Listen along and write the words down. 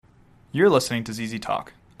You're listening to ZZ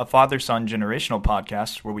Talk, a father son generational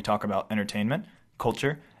podcast where we talk about entertainment,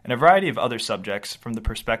 culture, and a variety of other subjects from the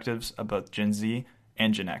perspectives of both Gen Z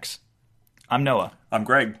and Gen X. I'm Noah, I'm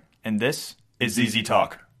Greg. and this is ZZ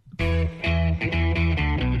Talk.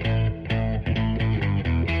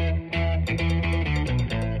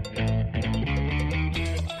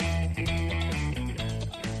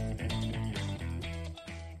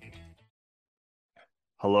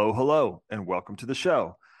 Hello, and welcome to the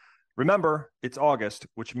show. Remember, it's August,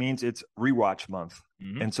 which means it's rewatch month.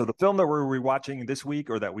 And so the film that we're rewatching this week,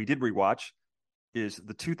 or that we did rewatch, is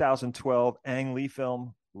the 2012 Ang Lee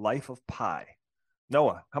film, Life of Pi.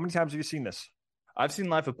 Noah, how many times have you seen this? I've seen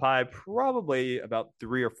Life of Pi probably about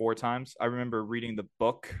 3 or 4 times. I remember reading the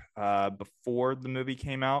book before the movie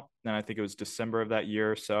came out, and I think it was December of that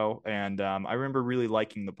year or so. And I remember really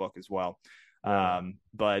liking the book as well.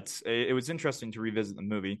 But it was interesting to revisit the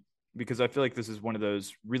movie because I feel like this is one of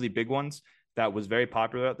those really big ones that was very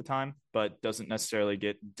popular at the time, but doesn't necessarily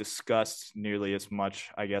get discussed nearly as much,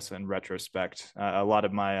 I guess, in retrospect. A lot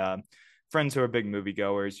of my friends who are big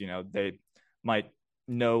moviegoers, they might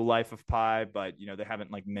know Life of Pi, but they haven't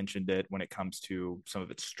like mentioned it when it comes to some of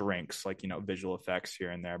its strengths, like visual effects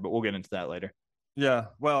here and there. But we'll get into that later. Yeah,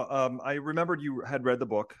 well, I remembered you had read the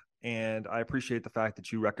book, and I appreciate the fact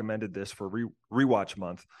that you recommended this for rewatch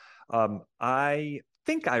month. I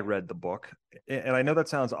think I read the book, and I know that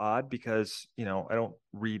sounds odd because I don't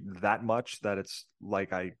read that much that it's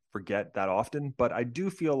like I forget that often, but I do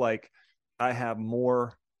feel like I have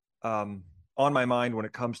more on my mind when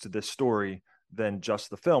it comes to this story than just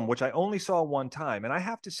the film, which I only saw one time. And I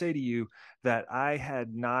have to say to you that I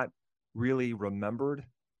had not really remembered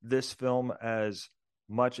this film as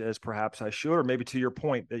much as perhaps I should, or maybe to your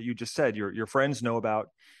point that you just said, your friends know about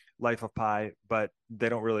Life of Pi, but they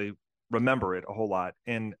don't really remember it a whole lot.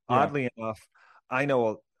 And oddly enough, I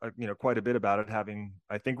know quite a bit about it, having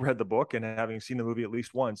I think read the book and having seen the movie at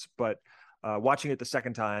least once. But watching it the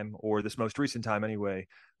second time, or this most recent time anyway,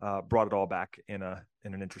 brought it all back in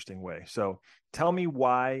an interesting way. So tell me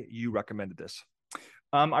why you recommended this.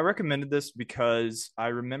 I recommended this because I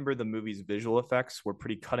remember the movie's visual effects were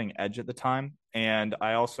pretty cutting edge at the time. And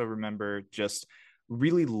I also remember just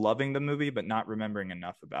really loving the movie, but not remembering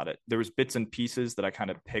enough about it. There was bits and pieces that I kind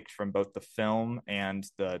of picked from both the film and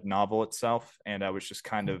the novel itself. And I was just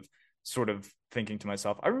kind of sort of thinking to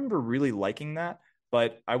myself, I remember really liking that,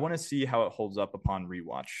 but I want to see how it holds up upon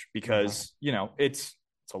rewatch because, it's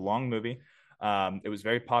a long movie. It was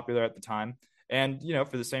very popular at the time. And,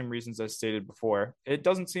 for the same reasons I stated before, it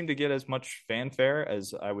doesn't seem to get as much fanfare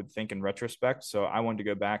as I would think in retrospect. So I wanted to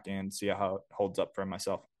go back and see how it holds up for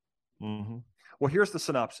myself. Mm-hmm. Well, here's the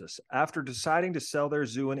synopsis. After deciding to sell their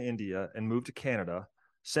zoo in India and move to Canada,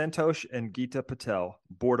 Santosh and Geeta Patel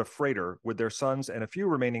board a freighter with their sons and a few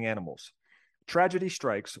remaining animals. Tragedy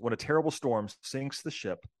strikes when a terrible storm sinks the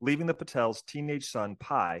ship, leaving the Patels' teenage son,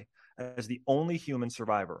 Pi, as the only human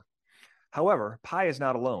survivor. However, Pi is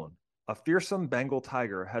not alone. A fearsome Bengal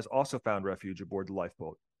tiger has also found refuge aboard the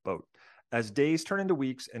lifeboat. As days turn into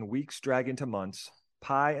weeks and weeks drag into months,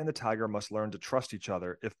 Pi and the tiger must learn to trust each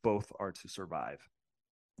other if both are to survive.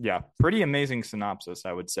 Yeah, pretty amazing synopsis,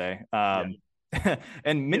 I would say. And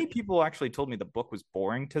many people actually told me the book was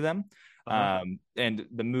boring to them. And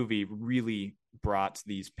the movie really brought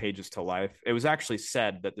these pages to life. It was actually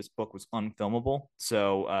said that this book was unfilmable.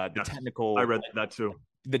 So I read that too.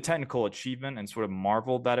 The technical achievement and sort of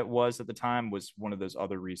marveled that it was at the time was one of those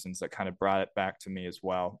other reasons that kind of brought it back to me as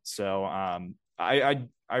well. So I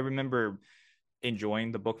remember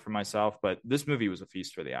enjoying the book for myself, but this movie was a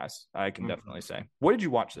feast for the eyes. I can definitely say. What did you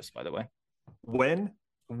watch this, by the way? When?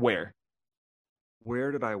 Where?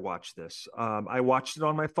 Where did I watch this? I watched it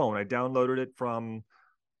on my phone. I downloaded it from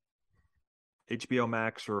HBO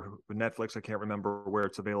Max or Netflix. I can't remember where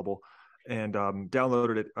it's available. And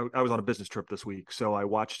downloaded it. I was on a business trip this week, so I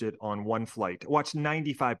watched it on one flight. Watched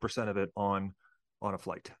 95% of it on a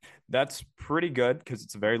flight. That's pretty good because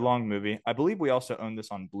it's a very long movie. I believe we also own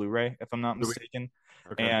this on Blu-ray, if I'm not mistaken.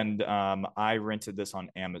 Okay. And I rented this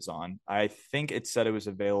on Amazon. I think it said it was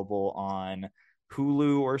available on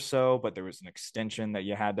Hulu or so, but there was an extension that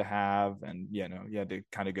you had to have, and you had to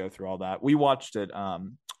kind of go through all that. We watched it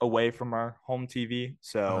away from our home TV,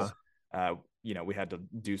 so we had to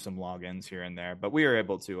do some logins here and there, but we were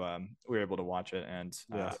able to watch it, and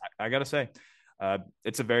I gotta say,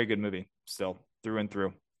 it's a very good movie still through and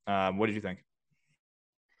through. What did you think?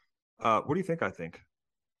 What do you think?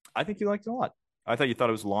 I think you liked it a lot. I thought you thought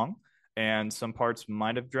it was long, and some parts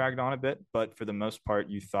might have dragged on a bit, but for the most part,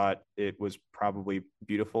 you thought it was probably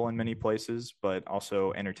beautiful in many places, but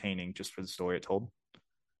also entertaining just for the story it told.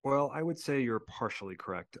 Well, I would say you're partially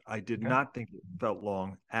correct. I did Okay. not think it felt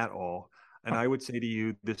long at all. And Huh. I would say to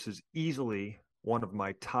you, this is easily one of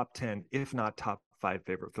my top 10, if not top five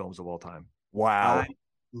favorite films of all time. I Wow.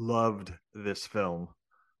 loved this film.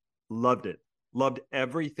 Loved it. Loved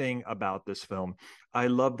everything about this film. I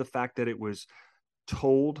loved the fact that it was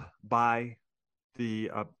told by the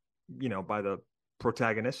by the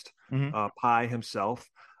protagonist, Hmm. Pi himself.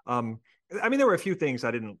 Um, I mean, there were a few things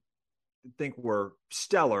I didn't think were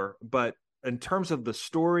stellar, but in terms of the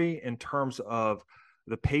story, in terms of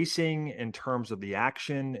the pacing, in terms of the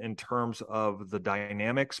action, in terms of the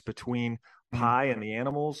dynamics between Hmm. Pi and the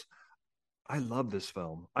animals, I love this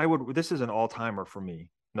film. I would. This is an all timer for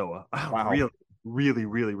me, Noah. I Wow. really, really,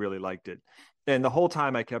 really, really liked it. And the whole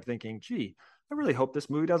time I kept thinking, gee, I really hope this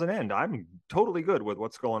movie doesn't end. I'm totally good with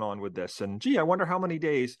what's going on with this. And gee, I wonder how many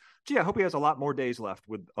days. Gee, I hope he has a lot more days left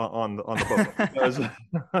with on the book because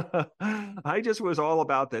I just was all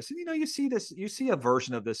about this. And you see this, you see a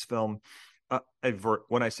version of this film.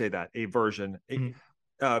 When I say that, a version, Mhm.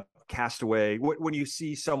 Castaway. When you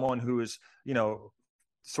see someone who is,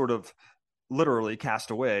 sort of literally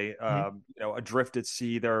cast away, Mhm. adrift at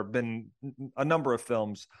sea. There have been a number of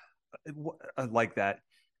films like that,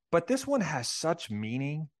 but this one has such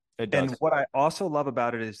meaning. It And does. what I also love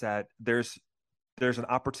about it is that there's an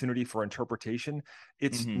opportunity for interpretation.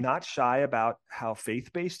 It's Hmm. not shy about how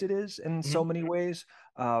faith based it is in so Hmm. many ways.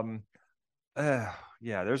 Um, uh,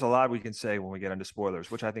 yeah, there's a lot we can say when we get into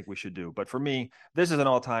spoilers, which I think we should do. But for me, this is an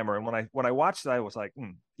all timer. And when I watched it, I was like,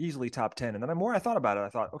 easily top 10. And then the more I thought about it, I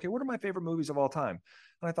thought, okay, what are my favorite movies of all time?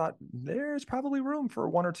 And I thought there's probably room for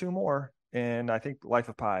one or two more. And I think Life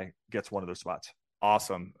of Pi gets one of those spots.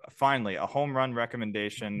 Awesome. Finally, a home run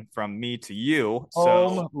recommendation from me to you. So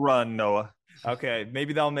Home run, Noah. okay,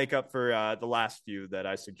 maybe that'll make up for the last few that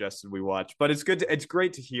I suggested we watch. But it's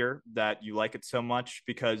great to hear that you like it so much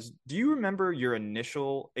because do you remember your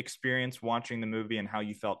initial experience watching the movie and how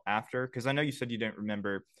you felt after? Because I know you said you didn't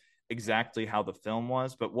remember exactly how the film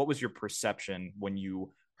was, but what was your perception when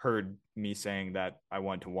you heard me saying that I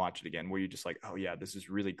wanted to watch it again? Were you just like, oh yeah, this is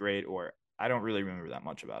really great, or I don't really remember that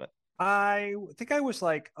much about it? I think I was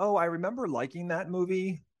like, oh, I remember liking that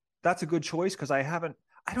movie. That's a good choice because I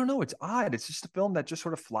don't know, it's odd. It's just a film that just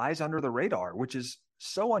sort of flies under the radar, which is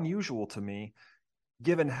so unusual to me,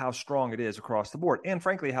 given how strong it is across the board and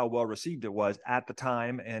frankly, how well received it was at the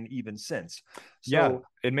time and even since. Yeah, So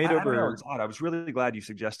it made I don't know. over It's odd. I was really glad you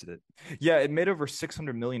suggested it. Yeah, it made over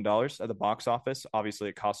 $600 million at the box office. Obviously,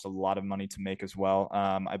 it cost a lot of money to make as well.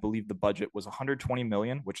 I believe the budget was 120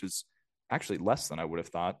 million, which is actually less than I would have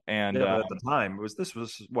thought. And Yeah, but at the time, this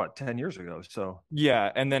was what, 10 years ago. So yeah,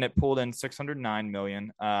 and then it pulled in 609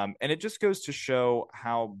 million. And it just goes to show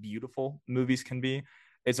how beautiful movies can be.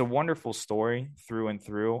 It's a wonderful story through and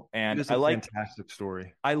through, it and is a fantastic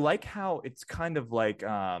story. I like how it's kind of like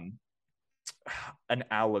an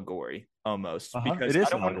allegory almost Uh-huh. because It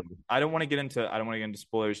is an allegory. I don't want to get into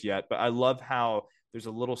spoilers yet, but I love how there's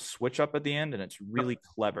a little switch up at the end and it's Yep. really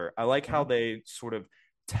clever. I like how Mhm. they sort of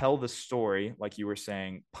tell the story, like you were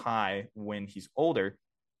saying, Pi when he's older,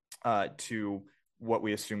 to what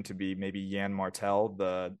we assume to be maybe Yan Martel,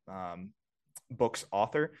 the book's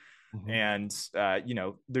author, Mhm.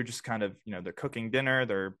 and they're just kind of they're cooking dinner,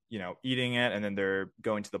 they're eating it, and then they're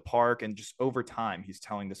going to the park, and just over time he's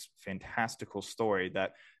telling this fantastical story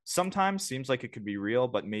that sometimes seems like it could be real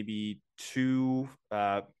but maybe too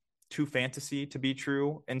fantasy to be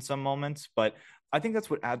true in some moments. But I think that's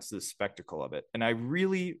what adds to the spectacle of it, and I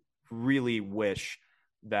really really wish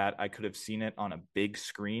that I could have seen it on a big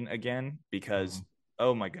screen again because Mhm.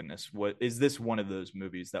 oh my goodness, what is this one of those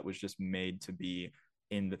movies that was just made to be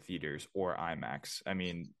in the theaters or IMAX? I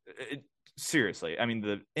mean, seriously, I mean,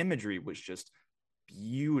 the imagery was just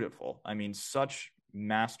beautiful. I mean, such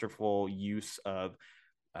masterful use of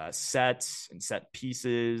sets and set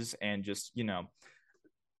pieces, and just,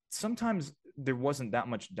 sometimes there wasn't that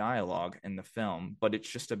much dialogue in the film, but it's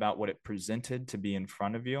just about what it presented to be in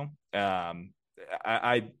front of you.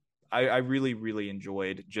 I, I really, really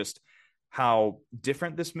enjoyed just how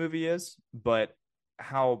different this movie is, but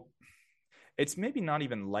how it's maybe not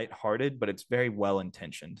even lighthearted, but it's very well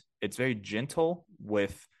intentioned. It's very gentle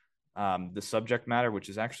with the subject matter, which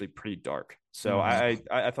is actually pretty dark. So Mhm.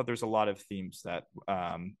 I thought there's a lot of themes that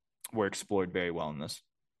were explored very well in this.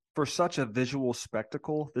 For such a visual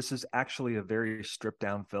spectacle, this is actually a very stripped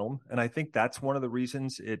down film. And I think that's one of the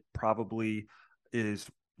reasons it probably is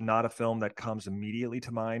not a film that comes immediately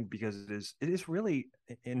to mind because it is really,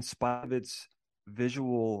 in spite of its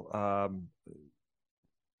visual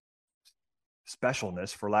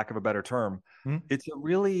specialness, for lack of a better term, Mm-hmm. it's a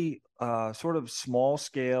really sort of small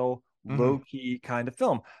scale, low key kind of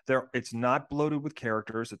film. It's not bloated with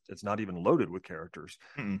characters. It's not even loaded with characters.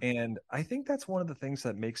 And I think that's one of the things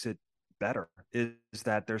that makes it better is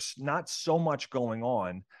that there's not so much going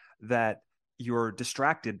on that you're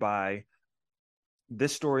distracted by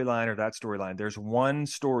this storyline or that storyline. There's one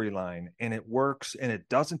storyline and it works and it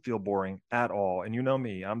doesn't feel boring at all. And you know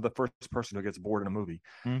me, I'm the first person who gets bored in a movie.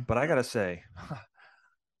 But I gotta say,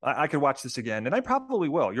 I could watch this again, and I probably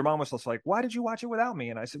will. Your mom was just like, "Why did you watch it without me?"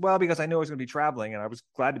 And I said, "Well, because I knew I was going to be traveling, and I was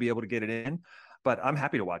glad to be able to get it in. But I'm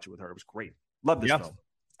happy to watch it with her. It was great. Love this film.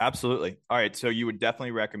 Absolutely. All right, so you would definitely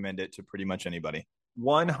recommend it to pretty much anybody.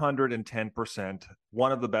 110%.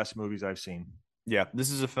 One of the best movies I've seen. Yeah, this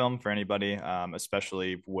is a film for anybody,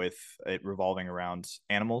 especially with it revolving around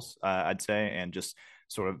animals, I'd say, and just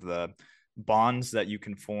sort of the bonds that you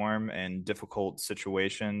can form in difficult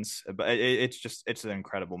situations. But it's an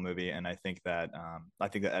incredible movie, and I think that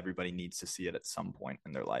everybody needs to see it at some point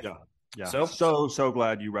in their life. Yeah. So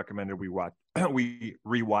glad you recommended we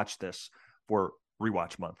rewatch this for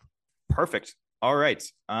rewatch month. Perfect. All right.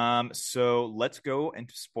 So let's go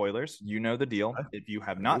into spoilers. You know the deal. If you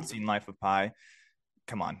have not seen Life of Pi,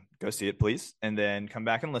 come on, go see it, please, and then come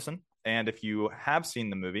back and listen. And if you have seen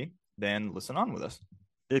the movie, then listen on with us.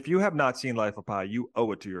 If you have not seen Life of Pi, you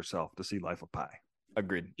owe it to yourself to see Life of Pi.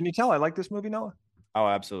 Agreed. Can you tell I like this movie, Noah? Oh,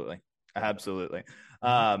 absolutely. Absolutely.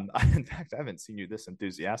 In fact, I haven't seen you this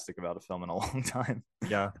enthusiastic about a film in a long time.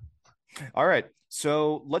 Yeah. All right.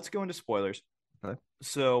 So let's go into spoilers. Okay.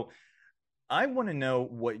 So I want to know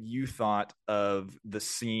what you thought of the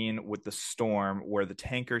scene with the storm where the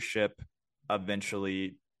tanker ship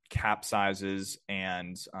eventually capsizes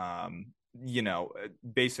and,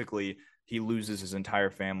 basically he loses his entire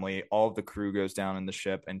family. All of the crew goes down in the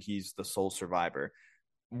ship and he's the sole survivor.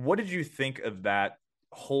 What did you think of that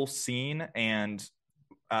whole scene? And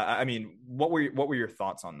what were your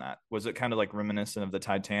thoughts on that? Was it kind of like reminiscent of the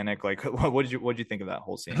Titanic? Like, what did you think of that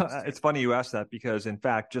whole scene? It's funny you asked that because, in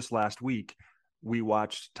fact, just last week we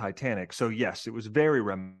watched Titanic. So yes, it was very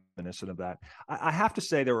reminiscent of that. I have to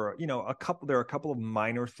say there were a couple of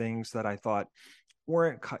minor things that I thought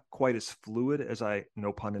weren't quite as fluid as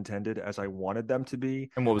no pun intended, as I wanted them to be.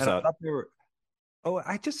 And what was that?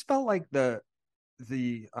 I just felt like the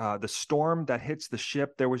storm that hits the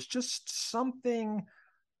ship, there was just something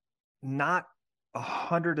not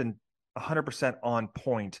 100% on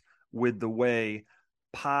point with the way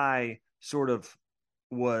Pi sort of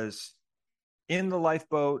was in the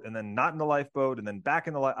lifeboat and then not in the lifeboat and then back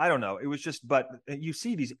in the I don't know. It was just, but you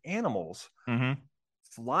see these animals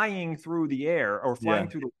flying through the air or flying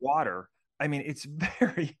through the water. I mean, it's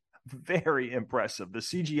very, very impressive. The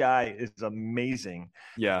CGI is amazing.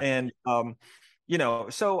 Yeah. And,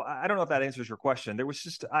 so I don't know if that answers your question. There was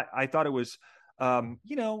just, I thought it was,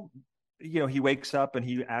 he wakes up and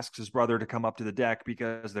he asks his brother to come up to the deck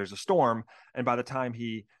because there's a storm. And by the time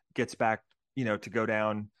he gets back, to go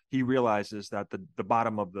down, he realizes that the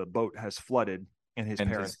bottom of the boat has flooded and his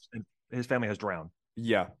family has drowned.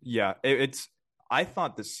 Yeah. I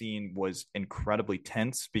thought the scene was incredibly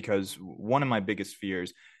tense because one of my biggest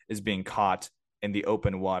fears is being caught in the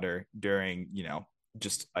open water during,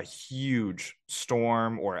 just a huge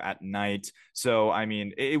storm or at night. So, I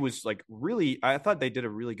mean, it was like really, I thought they did a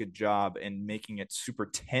really good job in making it super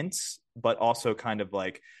tense, but also kind of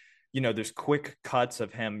like, there's quick cuts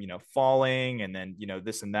of him, falling and then,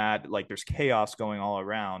 this and that, like there's chaos going all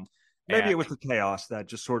around. Maybe it was the chaos that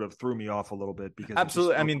just sort of threw me off a little bit because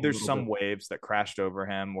absolutely. I mean, there's some waves that crashed over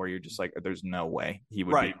him where you're just like, there's no way he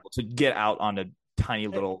would be able to get out on a tiny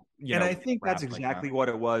little, and I think that's exactly what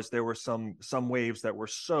it was. There were some waves that were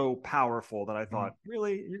so powerful that I thought,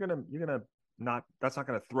 really, you're gonna not, that's not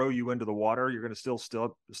gonna throw you into the water. You're gonna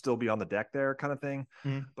still be on the deck there, kind of thing.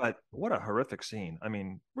 But what a horrific scene. I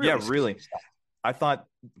mean, really. I thought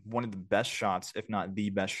one of the best shots, if not the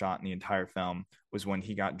best shot in the entire film, was when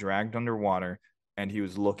he got dragged underwater and he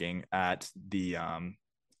was looking at the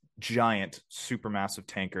giant, supermassive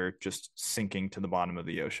tanker just sinking to the bottom of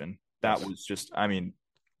the ocean. That was just, I mean,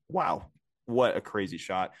 wow, what a crazy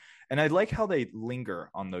shot. And I like how they linger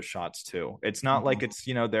on those shots too. It's not like it's,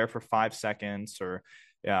 there for 5 seconds or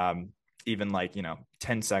even like,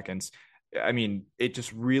 10 seconds. I mean, it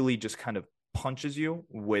just really just kind of punches you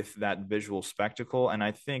with that visual spectacle. And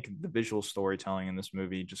I think the visual storytelling in this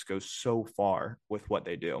movie just goes so far with what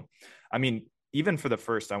they do. I mean, even for the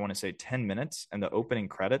first, I want to say 10 minutes and the opening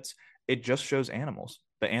credits, it just shows the animals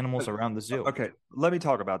around the zoo. Okay, let me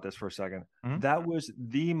talk about this for a second. That was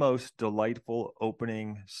the most delightful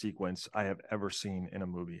opening sequence I have ever seen in a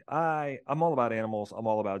movie. I'm all about animals. I'm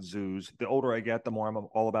all about zoos. The older I get, the more I'm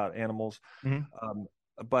all about animals.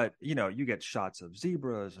 but you get shots of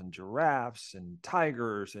zebras and giraffes and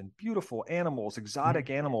tigers and beautiful animals, exotic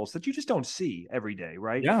animals that you just don't see every day,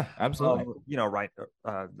 right? Yeah, absolutely. Right.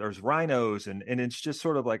 There's rhinos, and it's just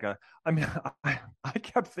sort of like I mean, I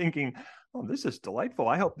kept thinking, oh, this is delightful.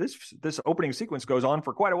 I hope this opening sequence goes on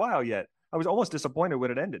for quite a while yet. I was almost disappointed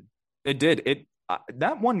when it ended. It did.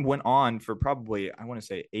 That one went on for probably, I want to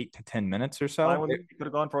say, 8 to 10 minutes or so. Could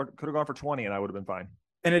have gone for 20, and I would have been fine.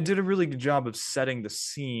 And it did a really good job of setting the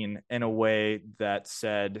scene in a way that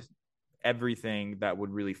said everything that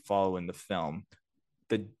would really follow in the film.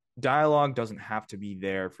 The dialogue doesn't have to be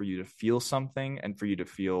there for you to feel something and for you to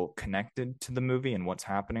feel connected to the movie and what's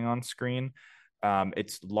happening on screen.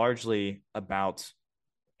 It's largely about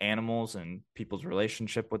animals and people's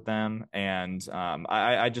relationship with them, and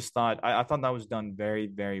I just thought I thought that was done very,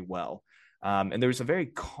 very well. And there was a very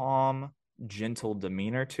calm, gentle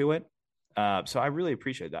demeanor to it. So I really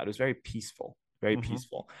appreciate that. It was very peaceful, very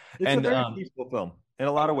peaceful. It's a very peaceful film in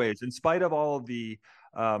a lot of ways, in spite of all of the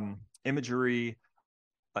imagery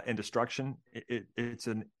and destruction. It's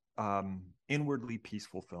an inwardly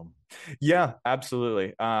peaceful film. Yeah,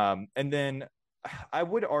 absolutely. And then I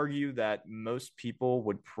would argue that most people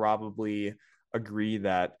would probably agree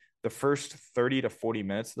that the first 30 to 40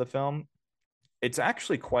 minutes of the film, it's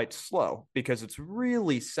actually quite slow because it's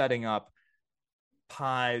really setting up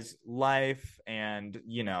Pi's life and,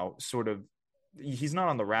 sort of, he's not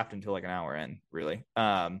on the raft until like an hour in, really.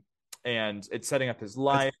 And it's setting up his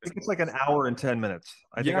life. I think it's like an hour and 10 minutes.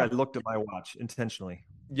 I think I looked at my watch intentionally.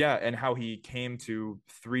 Yeah, and how he came to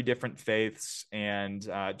 3 different faiths, and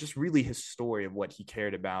just really his story of what he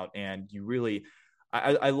cared about. And you really,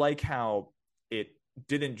 I like how it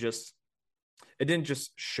didn't just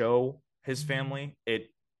show his family; it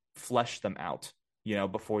fleshed them out,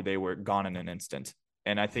 before they were gone in an instant.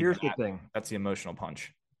 And I think the thing. That's the emotional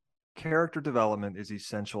punch. Character development is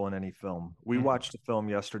essential in any film. We watched a film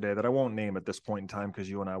yesterday that I won't name at this point in time because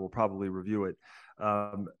you and I will probably review it,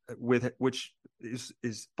 which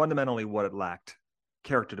is fundamentally what it lacked: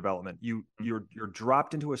 character development. You're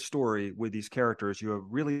dropped into a story with these characters. You have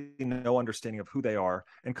really no understanding of who they are,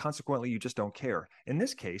 and consequently, you just don't care. In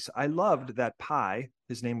this case, I loved that Pi,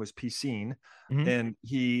 his name was Piscine, and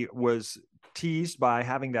he was teased by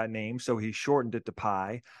having that name, so he shortened it to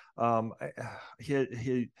Pi.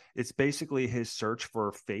 It's basically his search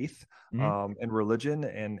for faith and religion,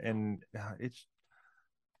 and it's.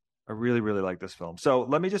 I really, really like this film. So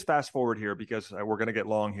let me just fast forward here because we're going to get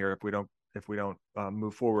long here if we don't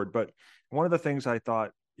move forward. But one of the things I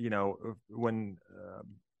thought, when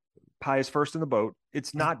Pi is first in the boat,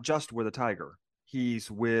 it's not just with a tiger.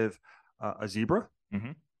 He's with a zebra,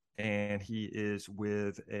 and he is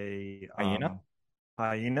with a hyena.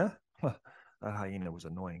 That hyena was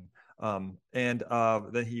annoying. And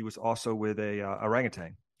then he was also with a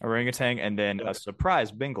orangutan. And then a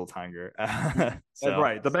surprise Bengal tiger.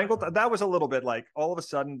 Right. The Bengal, that was a little bit like all of a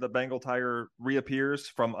sudden the Bengal tiger reappears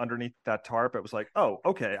from underneath that tarp. It was like, oh,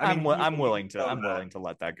 okay. I'm willing to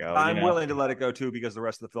let that go. I'm willing to let it go too, because the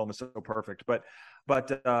rest of the film is so perfect. But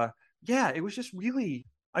yeah, it was just really,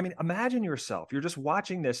 I mean, imagine yourself, you're just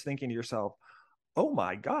watching this thinking to yourself, oh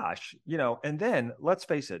my gosh, and then let's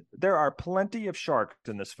face it, there are plenty of sharks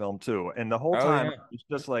in this film too. And the whole time it's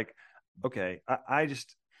just like, okay, I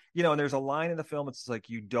just, and there's a line in the film. It's like,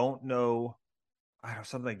 you don't know,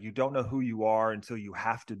 something like, you don't know who you are until you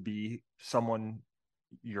have to be someone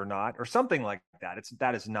you're not, or something like that.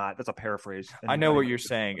 That's a paraphrase. I know what you're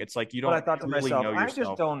saying. It's like, you don't. But I thought to really myself, know yourself.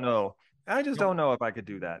 I just don't know if I could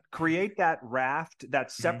do that. Create that raft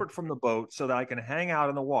that's separate from the boat so that I can hang out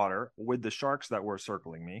in the water with the sharks that were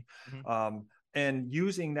circling me. And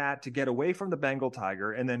using that to get away from the Bengal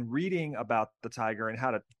tiger, and then reading about the tiger and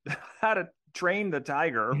how to train the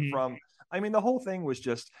tiger from, I mean, the whole thing was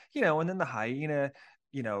just, and then the hyena,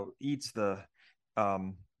 eats the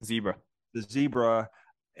zebra.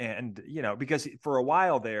 And, because for a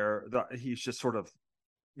while there, he's just sort of,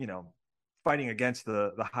 fighting against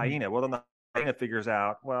the hyena. Well, then the hyena figures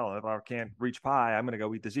out, well, if I can't reach Pi, I'm going to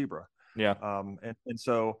go eat the zebra. Yeah.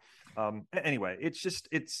 So anyway,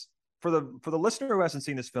 it's for the listener who hasn't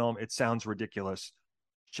seen this film, it sounds ridiculous.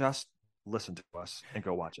 Just listen to us and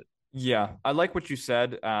go watch it. Yeah, I like what you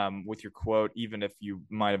said with your quote, even if you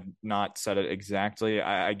might have not said it exactly.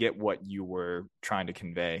 I get what you were trying to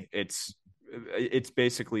convey. It's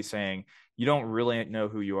basically saying you don't really know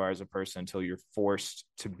who you are as a person until you're forced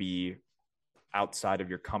to be outside of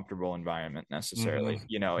your comfortable environment necessarily,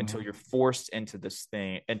 until you're forced into this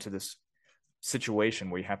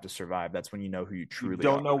situation where you have to survive, that's when you know who you You truly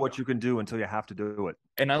don't are. know what you can do until you have to do it.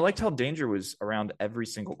 And I liked how danger was around every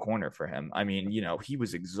single corner for him. I mean, he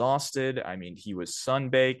was exhausted. I mean, he was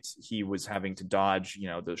sunbaked. He was having to dodge,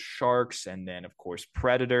 those sharks and then, of course,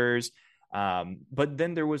 predators. But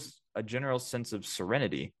then there was a general sense of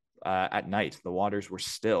serenity at night. The waters were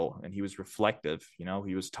still, and he was reflective.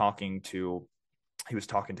 He was talking to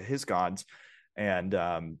his gods, and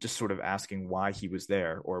just sort of asking why he was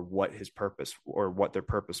there, or what his purpose, or what their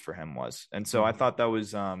purpose for him was. And so I thought that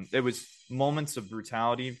was it was moments of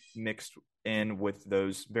brutality mixed in with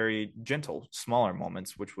those very gentle, smaller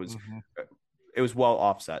moments, which was it was well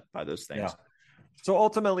offset by those things. Yeah. So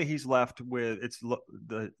ultimately, he's left with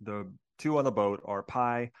the two on the boat are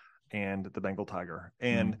Pi and the Bengal tiger,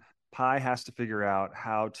 and Pi has to figure out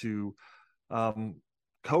how to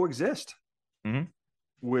coexist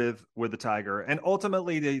with the tiger, and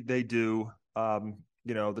ultimately they do.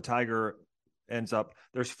 The tiger ends up,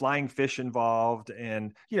 there's flying fish involved,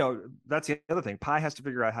 and that's the other thing. Pi has to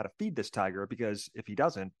figure out how to feed this tiger, because if he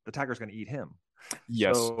doesn't, the tiger's going to eat him.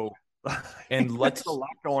 Yes. So and there's a lot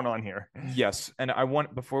going on here. Yes. And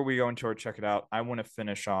before we go into our check it out, I want to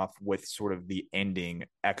finish off with sort of the ending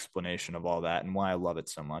explanation of all that and why I love it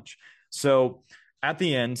so much. So at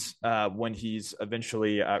the end, when he's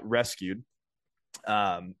eventually rescued,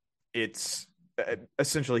 it's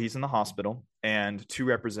essentially he's in the hospital, and two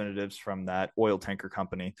representatives from that oil tanker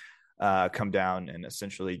company come down and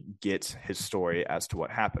essentially get his story as to what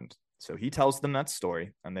happened. So he tells them that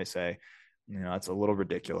story, and they say, it's a little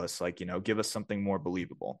ridiculous. Like, give us something more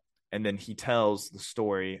believable. And then he tells the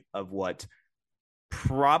story of what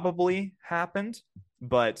probably happened,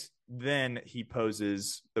 but then he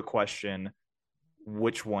poses the question,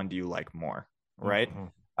 which one do you like more? Right.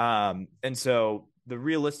 And so the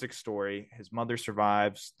realistic story, his mother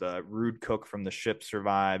survives, the rude cook from the ship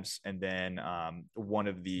survives, and then one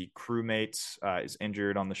of the crewmates is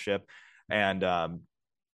injured on the ship. And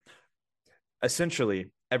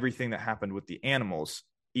essentially everything that happened with the animals,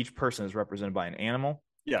 each person is represented by an animal.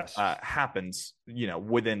 Yes. Happens,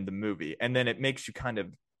 within the movie. And then it makes you kind of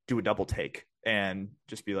do a double take and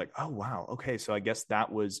just be like, oh, wow. Okay. So I guess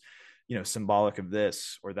that was, symbolic of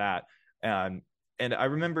this or that. And I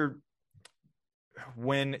remember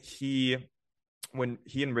when he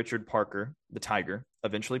and Richard Parker, the tiger,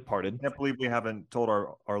 eventually parted. I can't believe we haven't told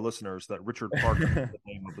our listeners that Richard Parker is the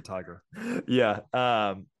name of the tiger.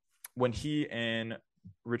 Yeah. When he and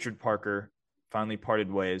Richard Parker finally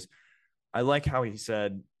parted ways, I like how he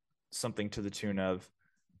said something to the tune of,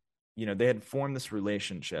 they had formed this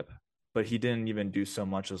relationship, but he didn't even do so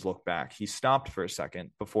much as look back. He stopped for a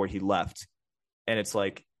second before he left. And it's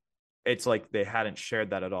like they hadn't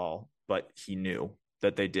shared that at all, but he knew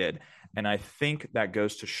that they did. And I think that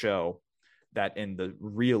goes to show that in the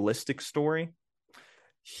realistic story,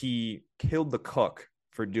 he killed the cook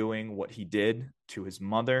for doing what he did to his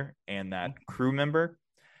mother and that crew member.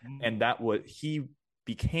 And he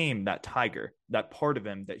became that tiger, that part of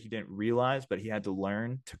him that he didn't realize, but he had to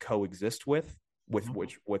learn to coexist with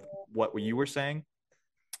what you were saying,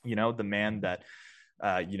 the man that,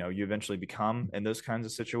 you eventually become in those kinds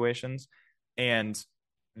of situations. And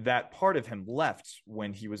that part of him left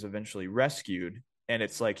when he was eventually rescued. And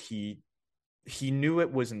it's like he knew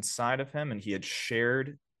it was inside of him, and he had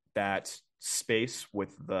shared that space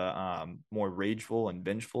with the more rageful and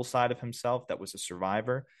vengeful side of himself that was a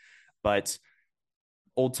survivor. But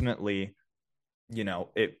ultimately,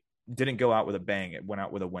 it didn't go out with a bang. It went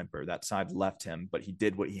out with a whimper. That side left him, but he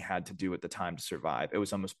did what he had to do at the time to survive. It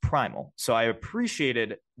was almost primal. So I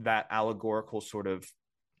appreciated that allegorical sort of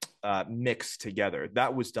mix together.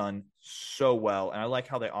 That was done so well. And I like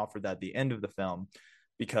how they offered that at the end of the film,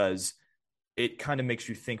 because it kind of makes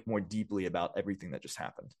you think more deeply about everything that just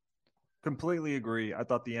happened. Completely agree. I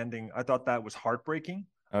thought that was heartbreaking,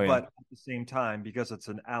 Oh, yeah. But at the same time, because it's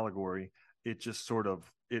an allegory, it just sort of,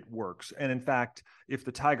 it works. And in fact, if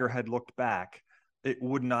the tiger had looked back, it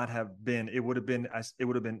would have been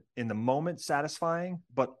in the moment satisfying,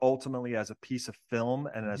 but ultimately as a piece of film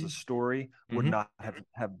and as a story would not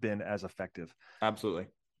have been as effective. Absolutely.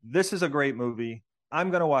 This is a great movie.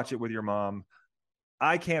 I'm going to watch it with your mom.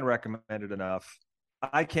 I can't recommend it enough.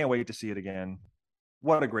 I can't wait to see it again.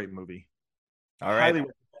 What a great movie. All right. Highly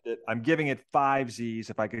recommend it. I'm giving it 5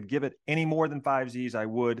 Zs. If I could give it any more than 5 Zs, I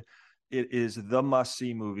would. It is the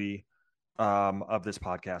must-see movie of this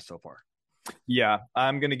podcast so far. Yeah,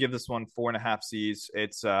 I'm going to give this one 4.5 C's.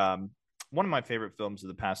 It's one of my favorite films of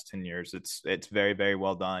the past 10 years. It's very, very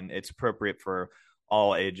well done. It's appropriate for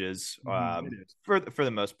all ages for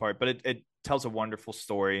the most part, but it tells a wonderful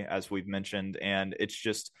story, as we've mentioned, and it's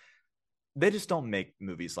just they just don't make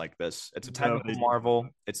movies like this. It's a No, technical they do. marvel.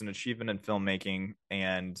 It's an achievement in filmmaking,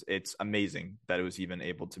 and it's amazing that it was even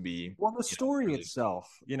able to be. Well, the story Released. itself,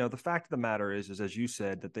 the fact of the matter is as you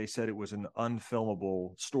said, that they said it was an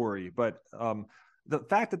unfilmable story. But the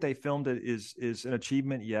fact that they filmed it is an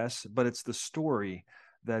achievement, yes. But it's the story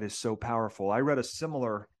that is so powerful. I read a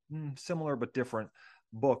similar but different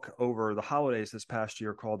book over the holidays this past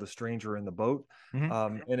year called The Stranger in the Boat.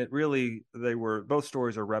 Mhm. And it really, both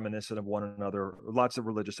stories are reminiscent of one another, lots of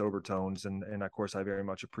religious overtones. And of course, I very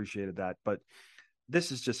much appreciated that. But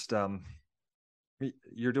this is just,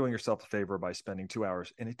 you're doing yourself a favor by spending 2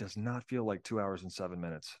 hours, and it does not feel like 2 hours and 7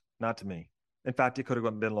 minutes. Not to me. In fact, it could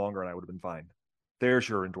have been longer and I would have been fine. There's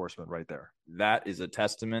your endorsement right there. That is a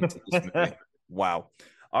testament to this movie. Wow.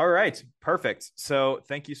 All right. Perfect. So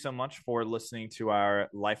thank you so much for listening to our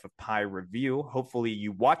Life of Pi review. Hopefully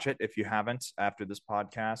you watch it if you haven't after this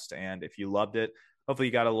podcast. And if you loved it, hopefully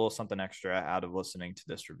you got a little something extra out of listening to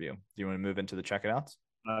this review. Do you want to move into the check it outs?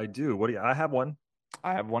 I do. What do you, I have one.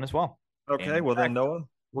 I have one as well. Okay. And Well, then, Noah,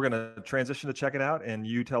 we're going to transition to check it out, and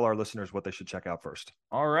you tell our listeners what they should check out first.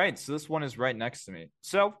 All right. So this one is right next to me.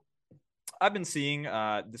 So I've been seeing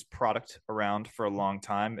this product around for a long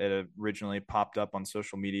time. It originally popped up on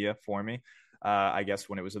social media for me, I guess,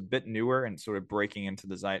 when it was a bit newer and sort of breaking into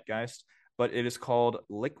the zeitgeist. But it is called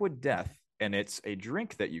Liquid Death, and it's a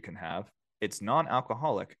drink that you can have. It's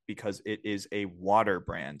non-alcoholic because it is a water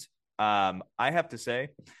brand. I have to say,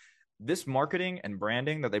 this marketing and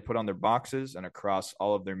branding that they put on their boxes and across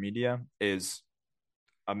all of their media is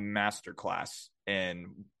a masterclass. And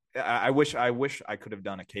I wish I could have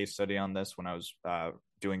done a case study on this when I was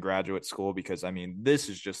doing graduate school, because I mean, this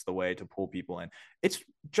is just the way to pull people in. It's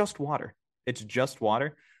just water. It's just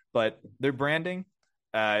water, but their branding,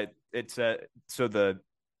 it's so the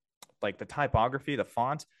typography, the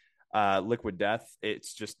font, Liquid Death,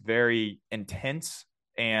 it's just very intense,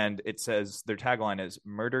 and it says their tagline is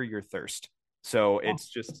 "Murder Your Thirst." So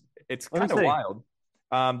it's kind of wild.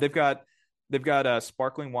 They've got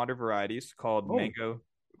sparkling water varieties called mango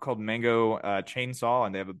chainsaw,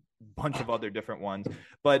 and they have a bunch of other different ones,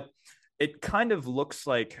 but it kind of looks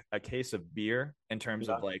like a case of beer in terms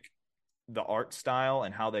of like the art style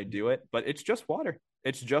and how they do it, but it's just water.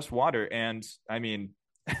 And I mean,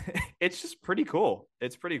 it's just pretty cool.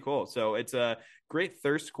 It's pretty cool. So it's a great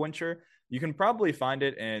thirst quencher. You can probably find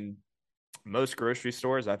it in most grocery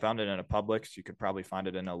stores. I found it in a Publix. You could probably find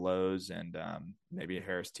it in a Lowe's and maybe a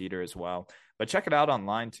Harris Teeter as well. But check it out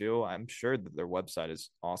online too. I'm sure that their website is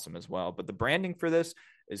awesome as well. But the branding for this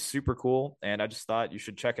is super cool, and I just thought you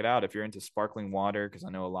should check it out if you're into sparkling water, because I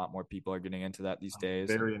know a lot more people are getting into that these days.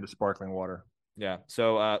 Very into sparkling water. Yeah.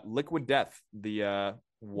 So Liquid Death, the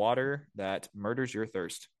water that murders your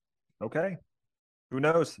thirst. Okay. Who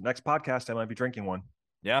knows? Next podcast, I might be drinking one.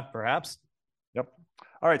 Yeah, perhaps. Yep.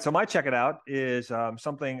 All right. So my check it out is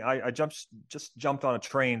something I just jumped on a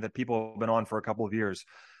train that people have been on for a couple of years,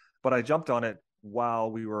 but I jumped on it while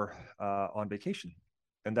we were on vacation,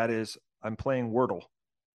 and that is I'm playing Wordle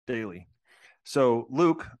daily. So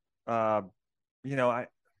Luke, I know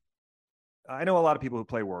a lot of people who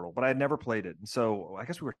play Wordle, but I had never played it, and so I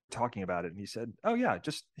guess we were talking about it, and he said, "Oh yeah,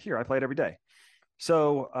 just here. I play it every day."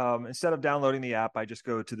 So instead of downloading the app, I just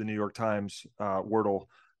go to the New York Times Wordle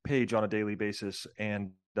page on a daily basis,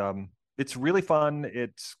 and it's really fun.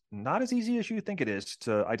 It's not as easy as you think it is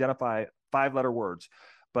to identify 5-letter words,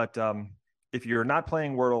 but if you're not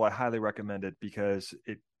playing Wordle, I highly recommend it, because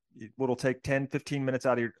it'll take 10-15 minutes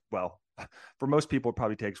out of for most people it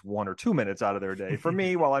probably takes 1 or 2 minutes out of their day. For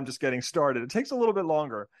me, while I'm just getting started, it takes a little bit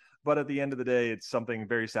longer, but at the end of the day, it's something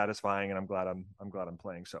very satisfying, and I'm glad I'm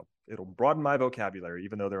playing. So it'll broaden my vocabulary,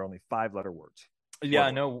 even though they're only 5-letter words. Yeah, Wordle.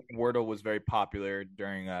 I know Wordle was very popular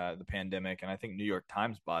during the pandemic, and I think New York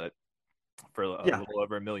Times bought it for a little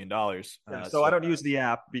over $1 million. So I don't use the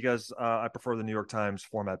app because I prefer the New York Times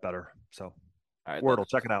format better. So Wordle,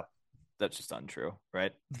 check it out. That's just untrue,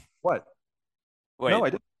 right? What? Wait, no,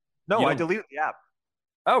 I didn't. No, I deleted the app.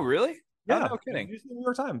 Oh, really? Yeah, oh, no kidding. Use the New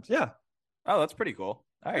York Times. Yeah. Oh, that's pretty cool.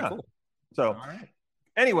 All right, cool. So,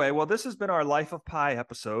 anyway, well, this has been our Life of Pi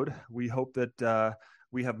episode. We hope that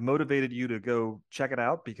we have motivated you to go check it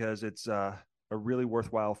out, because it's a really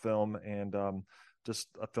worthwhile film, and just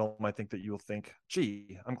a film I think that you'll think,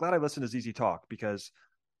 gee, I'm glad I listened to ZZ Talk, because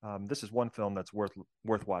this is one film that's worth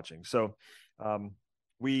watching. So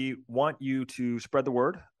we want you to spread the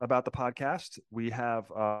word about the podcast. We have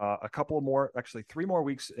a couple more, actually 3 more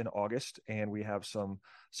weeks in August, and we have some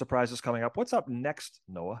surprises coming up. What's up next,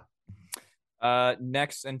 Noah?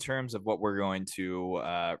 Next, in terms of what we're going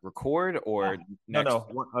to record, or next? No.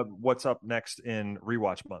 What's up next in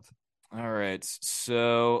Rewatch Month? All right.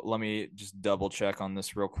 So let me just double check on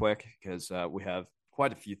this real quick because we have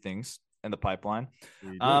quite a few things in the pipeline.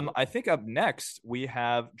 We do. I think up next we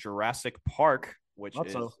have Jurassic Park, which Thought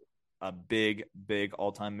is so. a big, big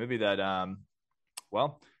all-time movie that,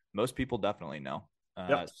 well, most people definitely know.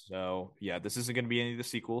 Yep. So yeah, this isn't going to be any of the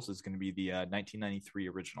sequels. It's going to be the 1993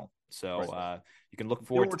 original. So Right. you can look See what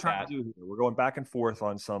forward we're to trying that. to do here. We're going back and forth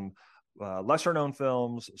on some lesser known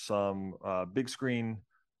films, some big screen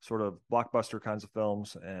sort of blockbuster kinds of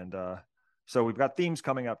films. And so we've got themes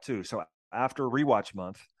coming up too. So after rewatch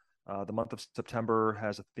month, the month of September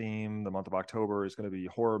has a theme. The month of October is going to be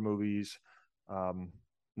horror movies.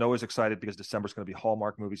 Noah's excited because December is going to be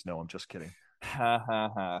Hallmark movies. No, I'm just kidding. Ha ha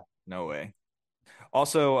ha. No way.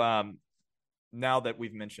 Also, now that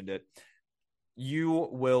we've mentioned it, you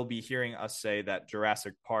will be hearing us say that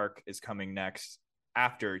Jurassic Park is coming next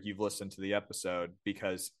after you've listened to the episode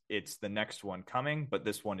because it's the next one coming, but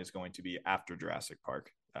this one is going to be after Jurassic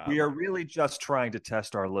Park. We are really just trying to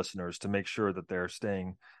test our listeners to make sure that they're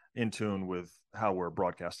staying in tune with how we're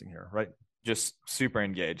broadcasting here, right? Just super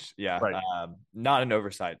engaged. Yeah. Right. Not an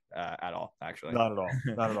oversight at all, actually. Not at all.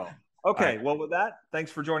 Not at all. All Okay. right. Well, with that, thanks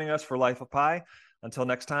for joining us for Life of Pi. Until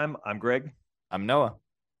next time, I'm Greg, I'm Noah.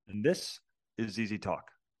 and this is Easy Talk.